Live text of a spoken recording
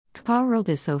World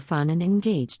is so fun and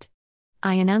engaged.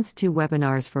 I announced 2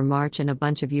 webinars for March, and a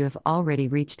bunch of you have already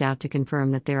reached out to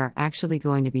confirm that there are actually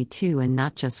going to be 2 and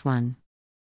not just 1.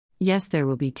 Yes, there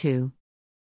will be 2.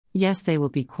 Yes, they will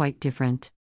be quite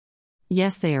different.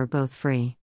 Yes, they are both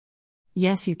free.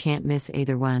 Yes, you can't miss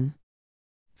either one.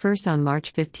 First, on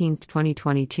March 15,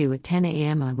 2022 at 10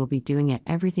 a.m. I will be doing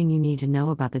Everything You Need to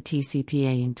Know About the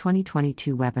TCPA in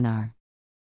 2022 webinar.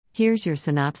 Here's your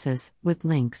synopsis, with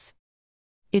links.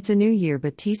 It's a new year,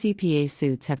 but TCPA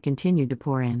suits have continued to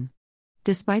pour in.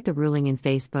 Despite the ruling in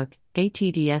Facebook,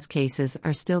 ATDS cases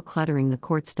are still cluttering the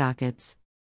court's dockets.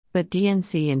 But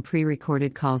DNC and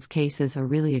pre-recorded calls cases are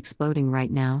really exploding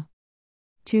right now.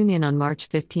 Tune in on March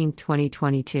 15,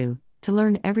 2022, to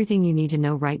learn everything you need to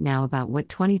know right now about what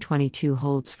 2022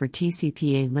 holds for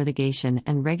TCPA litigation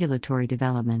and regulatory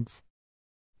developments.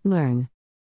 Learn.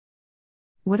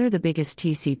 What are the biggest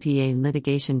TCPA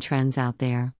litigation trends out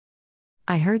there?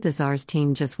 I heard the Czar's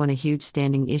team just won a huge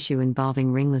standing issue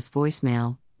involving ringless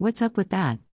voicemail. What's up with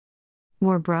that?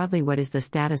 More broadly, what is the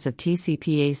status of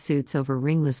TCPA suits over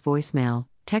ringless voicemail,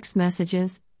 text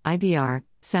messages, IVR,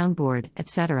 soundboard,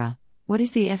 etc.? What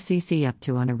is the FCC up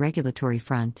to on a regulatory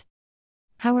front?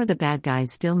 How are the bad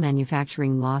guys still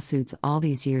manufacturing lawsuits all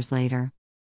these years later?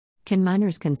 Can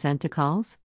minors consent to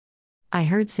calls? I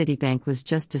heard Citibank was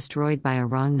just destroyed by a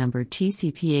wrong number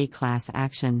TCPA class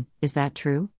action. Is that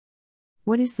true?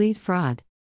 What is lead fraud?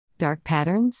 Dark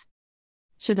patterns?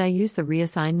 Should I use the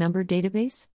reassigned number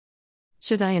database?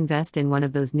 Should I invest in one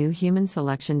of those new human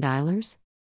selection dialers?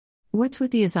 What's with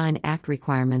the Assign Act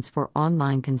requirements for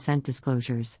online consent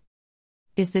disclosures?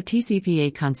 Is the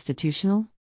TCPA constitutional?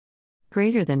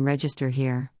 Greater than register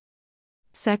here.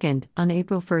 Second, on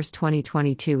April 1,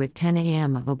 2022 at 10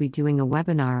 a.m. I will be doing a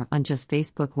webinar on just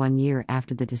Facebook 1 year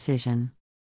after the decision.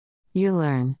 You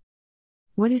learn.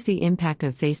 What is the impact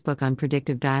of Facebook on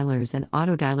predictive dialers and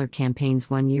auto-dialer campaigns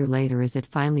 1 year later? Is it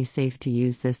finally safe to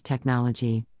use this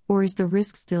technology, or is the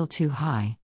risk still too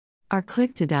high? Are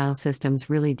click-to-dial systems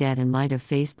really dead in light of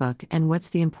Facebook, and what's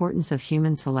the importance of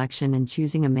human selection in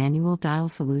choosing a manual dial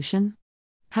solution?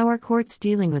 How are courts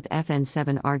dealing with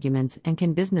FN7 arguments, and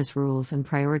can business rules and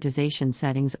prioritization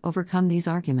settings overcome these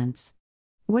arguments?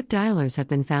 What dialers have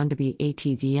been found to be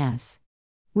ATDS?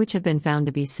 Which have been found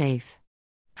to be safe?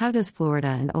 How does Florida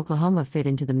and Oklahoma fit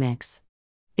into the mix?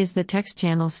 Is the text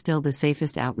channel still the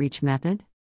safest outreach method?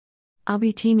 I'll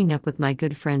be teaming up with my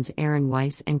good friends Aaron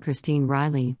Weiss and Christine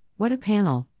Riley, what a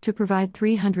panel, to provide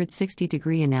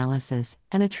 360-degree analysis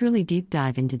and a truly deep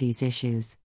dive into these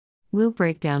issues. We'll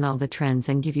break down all the trends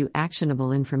and give you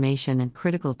actionable information and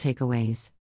critical takeaways.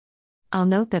 I'll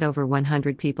note that over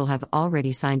 100 people have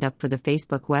already signed up for the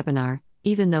Facebook webinar,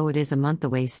 even though it is a month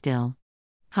away still.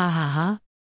 Ha ha ha.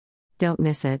 Don't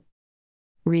miss it.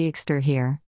 Reexter here.